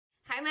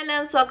Hi my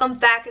loves, welcome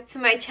back to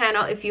my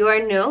channel. If you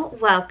are new,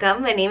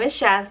 welcome. My name is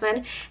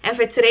Jasmine, and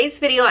for today's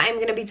video I'm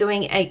going to be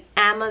doing a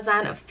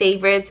Amazon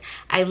favorites.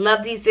 I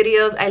love these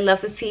videos. I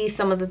love to see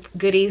some of the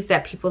goodies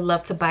that people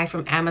love to buy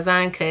from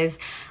Amazon because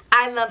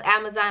I love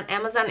Amazon.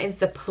 Amazon is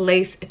the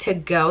place to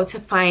go to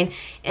find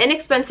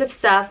inexpensive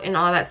stuff and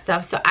all that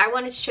stuff. So I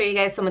wanted to show you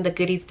guys some of the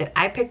goodies that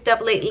I picked up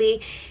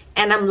lately,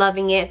 and I'm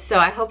loving it. So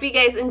I hope you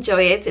guys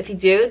enjoy it. If you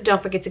do,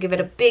 don't forget to give it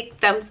a big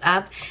thumbs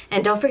up,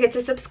 and don't forget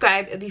to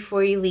subscribe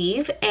before you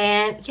leave.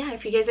 And yeah,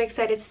 if you guys are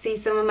excited to see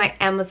some of my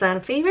Amazon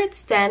favorites,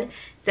 then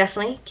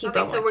definitely keep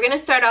on. So we're gonna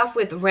start off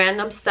with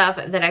random stuff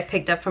that I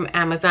picked up from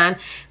Amazon.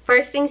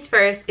 First things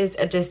first is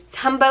this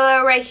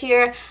tumbler right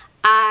here.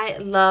 I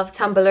love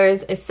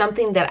tumblers. It's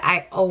something that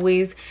I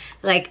always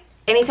like.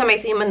 Anytime I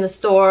see them in the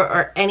store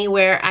or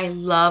anywhere, I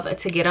love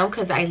to get them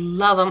because I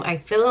love them. I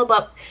fill them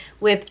up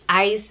with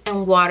ice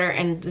and water,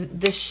 and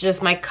this is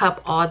just my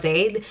cup all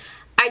day.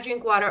 I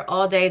drink water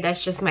all day.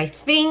 That's just my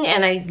thing,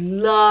 and I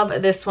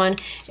love this one.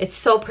 It's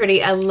so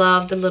pretty. I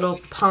love the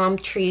little palm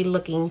tree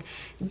looking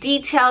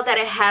detail that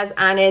it has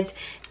on it,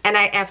 and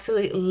I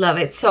absolutely love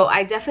it. So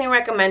I definitely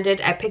recommend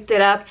it. I picked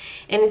it up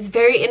and it's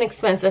very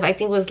inexpensive. I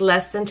think it was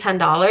less than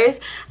 $10.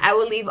 I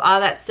will leave all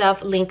that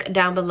stuff linked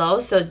down below,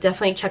 so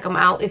definitely check them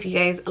out if you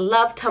guys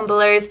love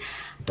tumblers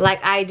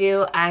like I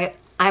do.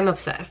 I'm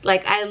obsessed.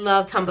 Like, I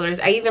love tumblers.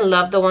 I even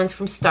love the ones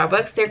from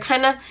Starbucks. They're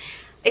kind of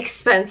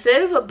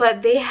expensive,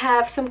 but they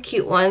have some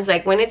cute ones.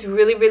 Like, when it's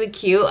really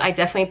cute, I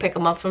definitely pick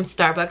them up from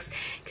Starbucks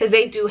because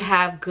they do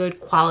have good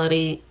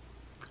quality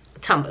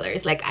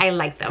tumblers. Like, I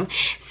like them.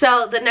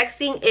 So the next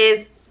thing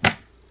is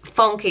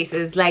phone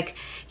cases. Like,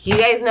 you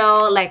guys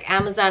know, like,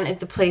 Amazon is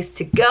the place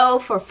to go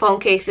for phone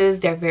cases.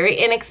 They're very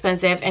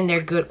inexpensive and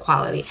they're good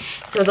quality.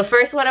 So the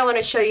first one I want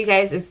to show you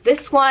guys is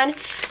this one.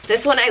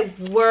 This one I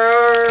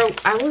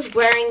was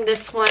wearing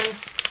this one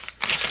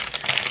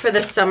for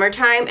the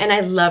summertime, and I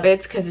love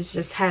it because it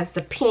just has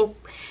the pink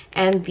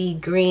and the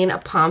green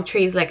palm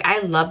trees. Like, I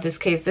love this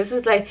case. This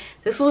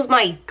was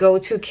my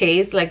go-to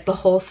case like the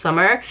whole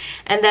summer,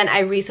 and then I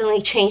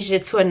recently changed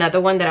it to another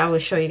one that I will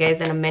show you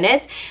guys in a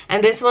minute.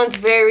 And this one's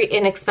very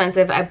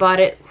inexpensive. I bought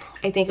it,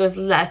 I think it was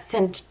less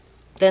than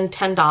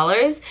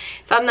 $10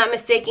 if I'm not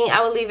mistaken.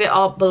 I will leave it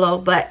all below,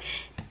 but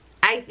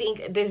I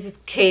think this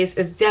case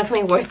is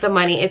definitely worth the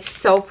money. It's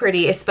so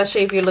pretty,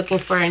 especially if you're looking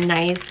for a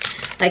nice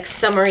like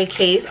summery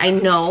case. I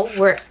know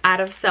we're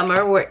out of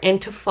summer, we're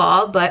into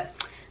fall, but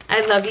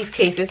I love these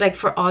cases like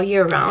for all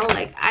year round.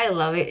 Like, I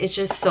love it. It's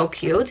just so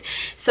cute.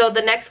 So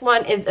the next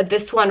one is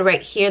this one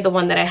right here, the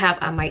one that I have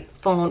on my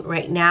phone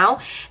right now,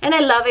 and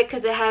I love it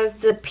because it has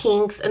the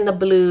pinks and the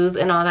blues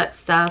and all that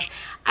stuff.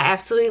 I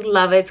absolutely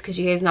love it because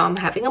you guys know I'm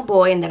having a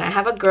boy and then I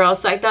have a girl,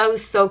 so I thought it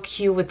was so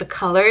cute with the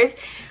colors.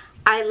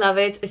 I love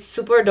it. It's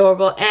super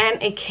adorable,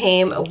 and it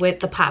came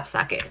with the pop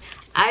socket.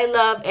 I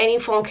love any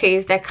phone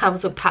case that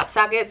comes with pop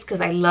sockets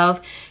because I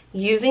love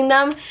using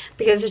them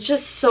because it's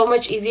just so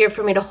much easier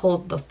for me to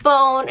hold the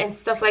phone and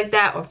stuff like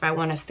that, or if I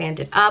want to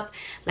stand it up.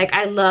 Like,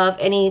 I love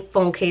any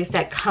phone case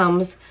that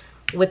comes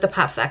with the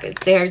pop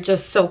sockets. They're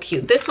just so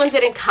cute. This one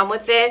didn't come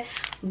with it,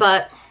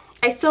 but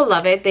I still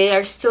love it. They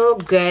are still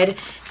good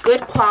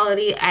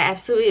quality. I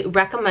absolutely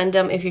recommend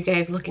them if you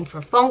guys are looking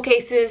for phone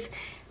cases.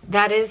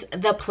 That is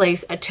the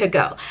place to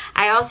go.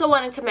 I also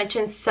wanted to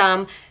mention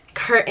some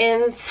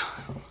curtains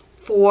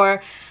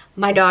for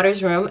my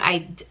daughter's room.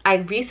 I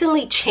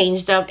recently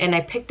changed them and I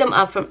picked them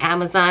up from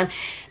Amazon,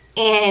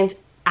 and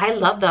I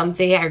love them.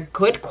 They are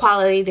good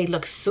quality. They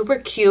look super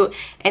cute,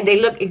 and they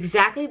look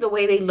exactly the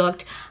way they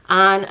looked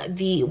on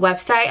the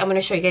website. I'm going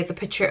to show you guys a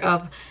picture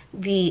of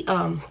the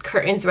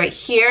curtains right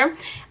here,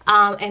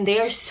 and they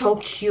are so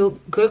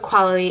cute, good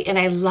quality, and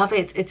I love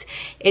it.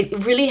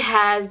 It really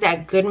has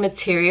that good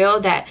material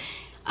that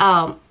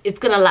it's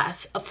gonna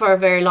last for a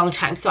very long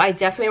time. So I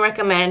definitely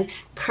recommend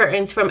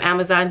curtains from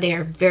Amazon. They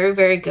are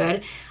very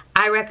good.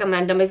 I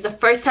recommend them. It's the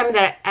first time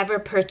that I ever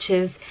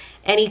purchased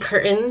any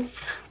curtains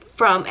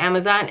from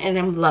Amazon, and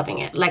I'm loving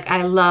it. Like,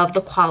 I love the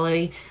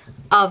quality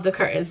of the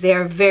curtains. They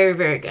are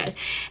very good.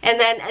 And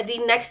then the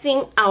next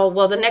thing,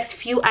 well, the next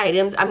few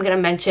items I'm gonna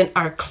mention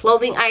are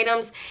clothing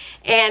items,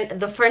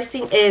 and the first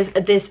thing is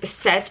this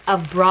set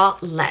of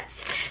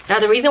bralettes. Now,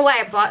 the reason why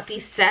I bought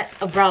these sets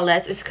of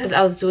bralettes is because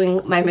I was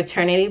doing my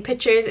maternity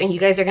pictures, and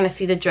you guys are gonna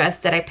see the dress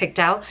that I picked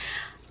out.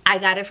 I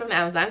got it from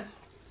Amazon.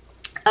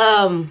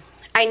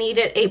 I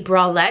needed a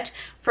bralette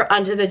for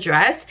under the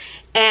dress,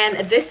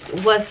 and this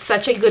was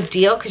such a good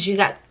deal because you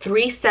got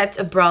 3 sets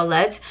of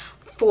bralettes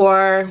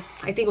for,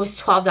 I think it was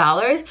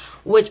 $12,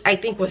 which I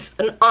think was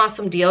an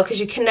awesome deal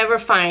because you can never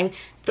find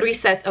 3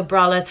 sets of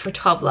bralettes for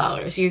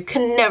 $12. You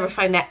can never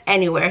find that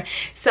anywhere.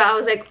 So I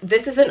was like,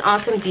 this is an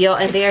awesome deal,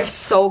 and they are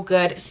so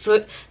good,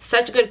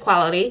 such good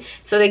quality.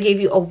 So they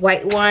gave you a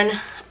white one,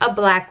 a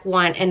black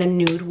one, and a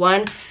nude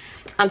one.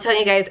 I'm telling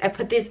you guys, I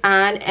put this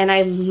on and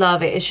I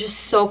love it. It's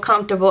just so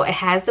comfortable. It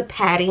has the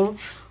padding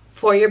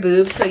for your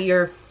boobs so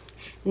your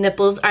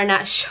nipples are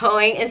not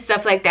showing and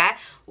stuff like that,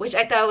 which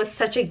I thought was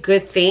such a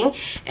good thing.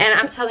 And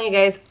I'm telling you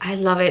guys, I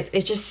love it.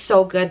 It's just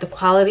so good. The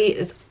quality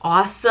is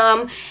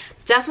awesome.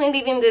 definitely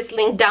leaving this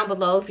link down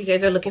below if you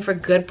guys are looking for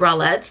good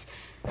bralettes.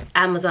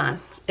 Amazon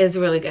is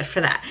really good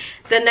for that.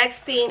 The next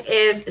thing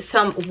is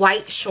some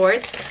white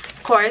shorts.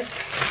 Of course,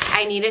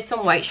 I needed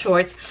some white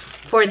shorts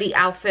for the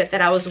outfit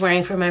that I was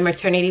wearing for my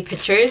maternity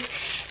pictures,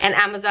 and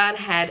Amazon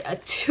had a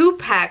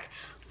 2-pack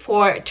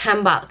for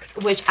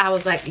 $10, which I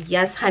was like,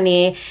 yes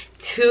honey.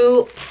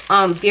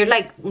 They're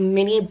like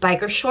mini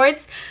biker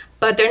shorts,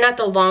 but they're not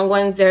the long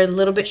ones. They're a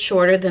little bit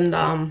shorter than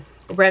the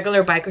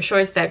regular biker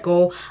shorts that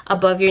go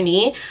above your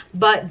knee,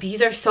 but these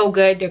are so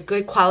good. They're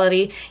good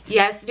quality.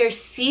 Yes, they're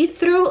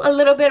see-through a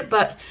little bit,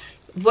 but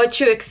what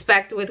you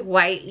expect with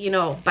white, you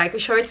know, biker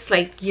shorts,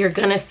 like you're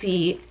gonna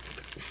see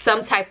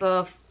some type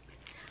of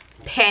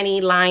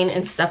panty line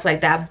and stuff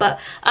like that, but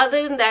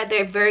other than that,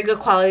 they're very good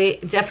quality.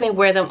 Definitely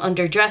wear them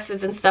under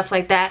dresses and stuff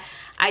like that.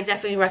 I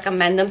definitely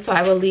recommend them, so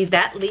I will leave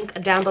that link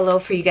down below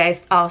for you guys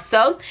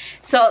also.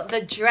 So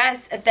the dress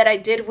that I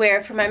did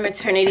wear for my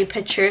maternity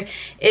picture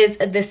is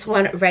this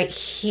one right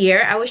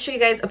here. I will show you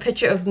guys a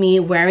picture of me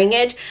wearing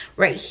it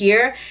right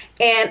here,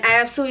 and I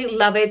absolutely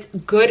love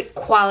it. Good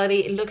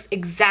quality. It looks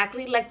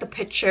exactly like the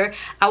picture.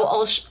 I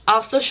will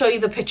also show you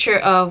the picture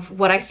of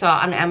what I saw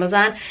on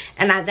Amazon,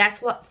 and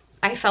that's what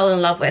I fell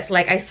in love with.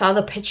 Like, I saw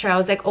the picture, I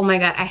was like, oh my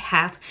god, I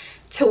have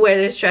to wear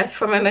this dress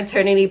for my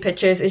maternity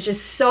pictures. It's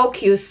just so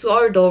cute,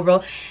 so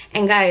adorable.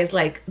 And guys,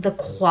 like, the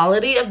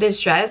quality of this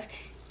dress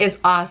is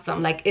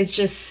awesome. Like, it's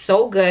just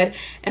so good,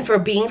 and for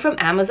being from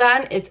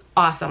Amazon, it's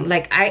awesome.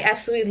 Like, I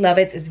absolutely love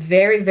it. It's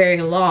very,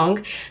 very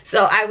long,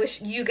 so I wish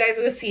you guys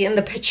would see in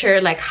the picture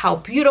like how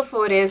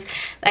beautiful it is.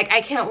 Like, I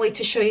can't wait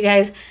to show you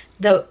guys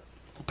the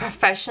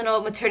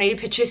professional maternity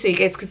picture so you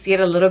guys could see it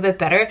a little bit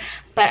better,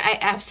 but I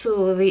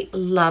absolutely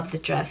love the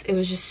dress. It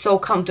was just so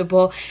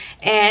comfortable,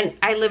 and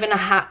I live in a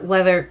hot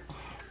weather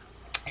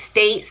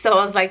state, so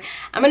I was like,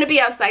 I'm gonna be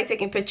outside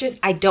taking pictures.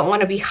 I don't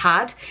want to be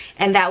hot,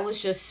 and that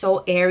was just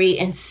so airy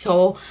and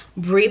so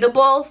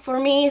breathable for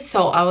me,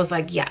 so I was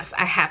like, yes,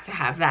 I have to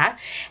have that.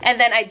 And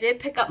then I did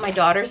pick up my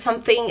daughter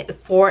something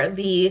for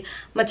the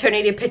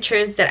maternity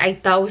pictures that I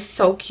thought was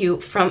so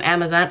cute from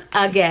Amazon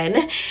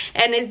again,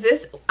 and it's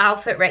this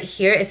outfit right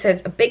here. It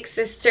says Big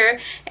Sister,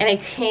 and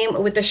it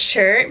came with the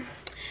shirt,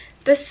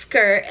 the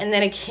skirt, and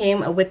then it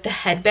came with the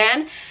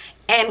headband.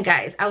 And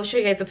guys, I'll show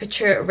you guys a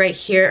picture right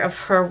here of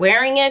her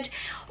wearing it,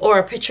 or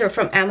a picture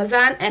from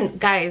Amazon. And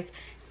guys,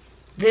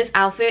 this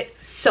outfit,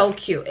 so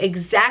cute.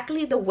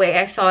 Exactly the way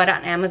I saw it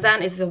on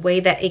Amazon is the way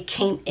that it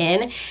came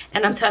in,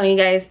 and I'm telling you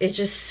guys, it's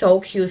just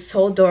so cute,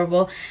 so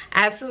adorable.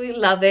 I absolutely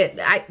love it.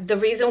 The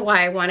reason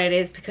why I wanted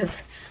it is because,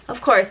 of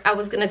course, I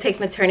was gonna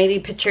take maternity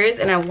pictures,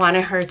 and I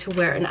wanted her to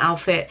wear an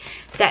outfit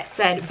that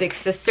said Big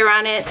Sister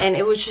on it, and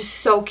it was just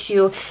so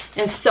cute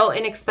and so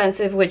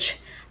inexpensive, which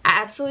I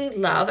absolutely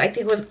love. I think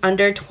it was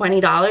under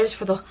 $20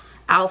 for the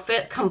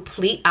outfit,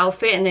 complete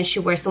outfit, and then she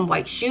wears some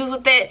white shoes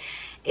with it.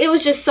 It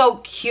was just so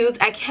cute.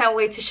 I can't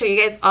wait to show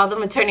you guys all the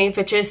maternity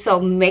pictures,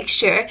 so make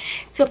sure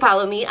to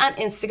follow me on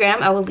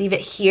Instagram. I will leave it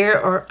here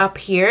or up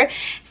here,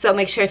 so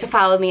make sure to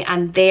follow me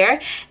on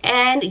there.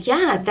 And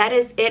yeah, that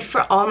is it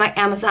for all my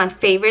Amazon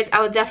favorites.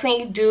 I will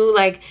definitely do,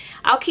 like,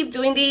 I'll keep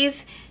doing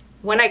these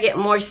when I get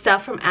more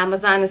stuff from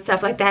Amazon and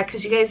stuff like that,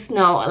 because you guys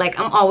know, like,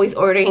 I'm always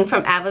ordering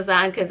from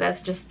Amazon because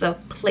that's just the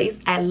place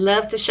I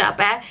love to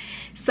shop at.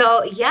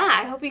 So yeah,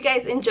 I hope you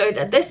guys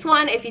enjoyed this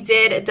one. If you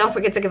did, don't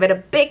forget to give it a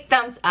big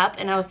thumbs up,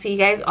 and I will see you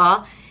guys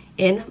all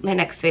in my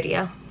next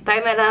video.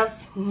 Bye, my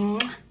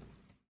loves.